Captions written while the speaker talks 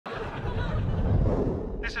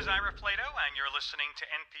this is Ira Flato, and you're listening to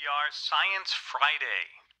NPR's Science Friday.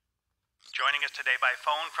 Joining us today by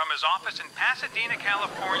phone from his office in Pasadena,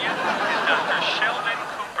 California, is Dr. Sheldon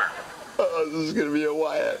Cooper. Oh, this is going to be a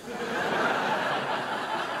Wyatt.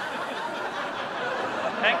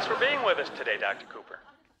 Thanks for being with us today, Dr. Cooper.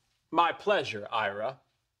 My pleasure, Ira.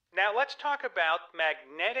 Now, let's talk about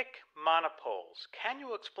magnetic monopoles. Can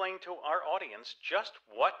you explain to our audience just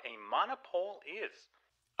what a monopole is?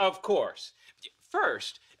 Of course.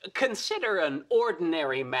 First, consider an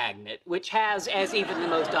ordinary magnet, which has, as even the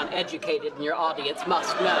most uneducated in your audience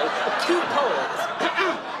must know, 2 poles.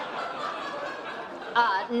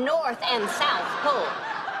 North and South pole.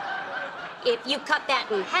 If you cut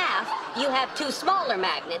that in half, you have 2 smaller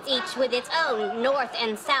magnets, each with its own North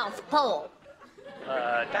and South pole.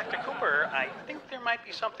 Dr. Cooper, I think there might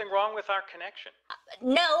be something wrong with our connection.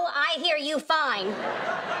 No, I hear you fine.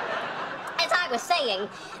 As I was saying,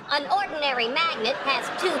 an ordinary magnet has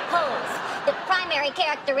 2 poles. The primary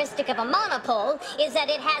characteristic of a monopole is that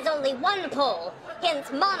it has only 1 pole, hence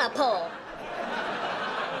monopole.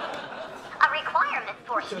 A requirement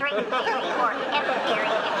for string theory, or M theory,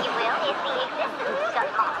 if you will, is the existence of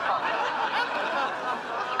monopoles.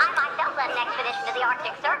 I myself led an expedition to the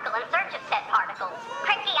Arctic Circle in search of said particles.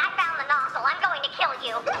 Kripke, I found the nozzle. I'm going to kill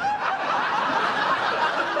you.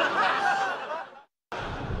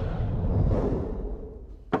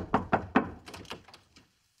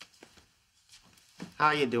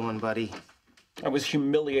 How you doing, buddy? I was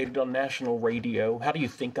humiliated on national radio. How do you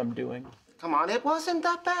think I'm doing? Come on, it wasn't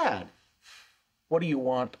that bad. What do you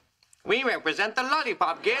want? We represent the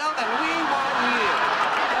Lollipop Guild, and we want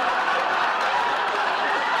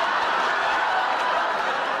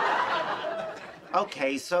you.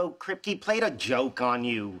 Okay, so Kripke played a joke on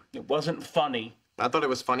you. It wasn't funny. I thought it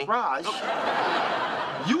was funny. Raj.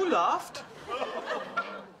 You laughed?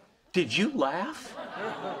 Did you laugh?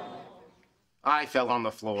 I fell on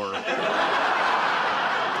the floor.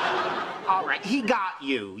 All right, he got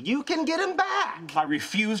you. You can get him back. I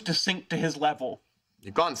refuse to sink to his level.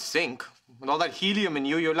 You can't sink. With all that helium in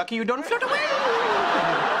you, you're lucky you don't float away.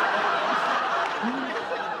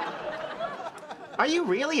 Are you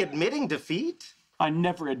really admitting defeat? I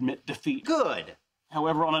never admit defeat. Good.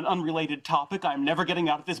 However, on an unrelated topic, I'm never getting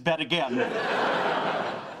out of this bed again.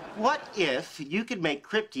 What if you could make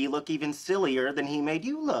Kripke look even sillier than he made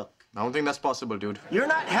you look? I don't think that's possible, dude. You're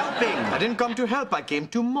not helping. I didn't come to help. I came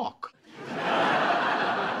to mock.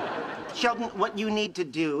 Sheldon, what you need to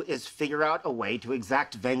do is figure out a way to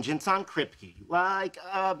exact vengeance on Kripke. Like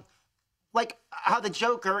how the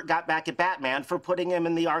Joker got back at Batman for putting him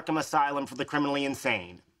in the Arkham Asylum for the criminally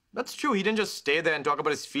insane. That's true. He didn't just stay there and talk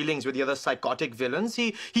about his feelings with the other psychotic villains.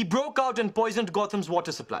 He broke out and poisoned Gotham's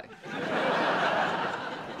water supply.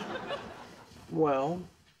 Well,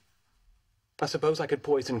 I suppose I could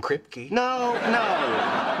poison Kripke. No.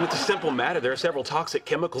 It's a simple matter. There are several toxic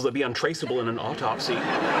chemicals that be untraceable in an autopsy.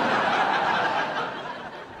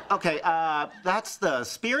 Okay, that's the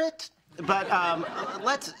spirit, but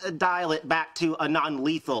let's dial it back to a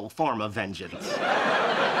non-lethal form of vengeance.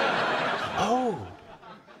 Oh.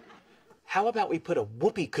 How about we put a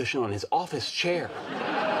whoopee cushion on his office chair?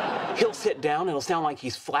 He'll sit down and it'll sound like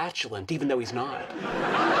he's flatulent, even though he's not.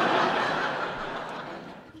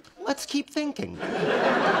 Let's keep thinking.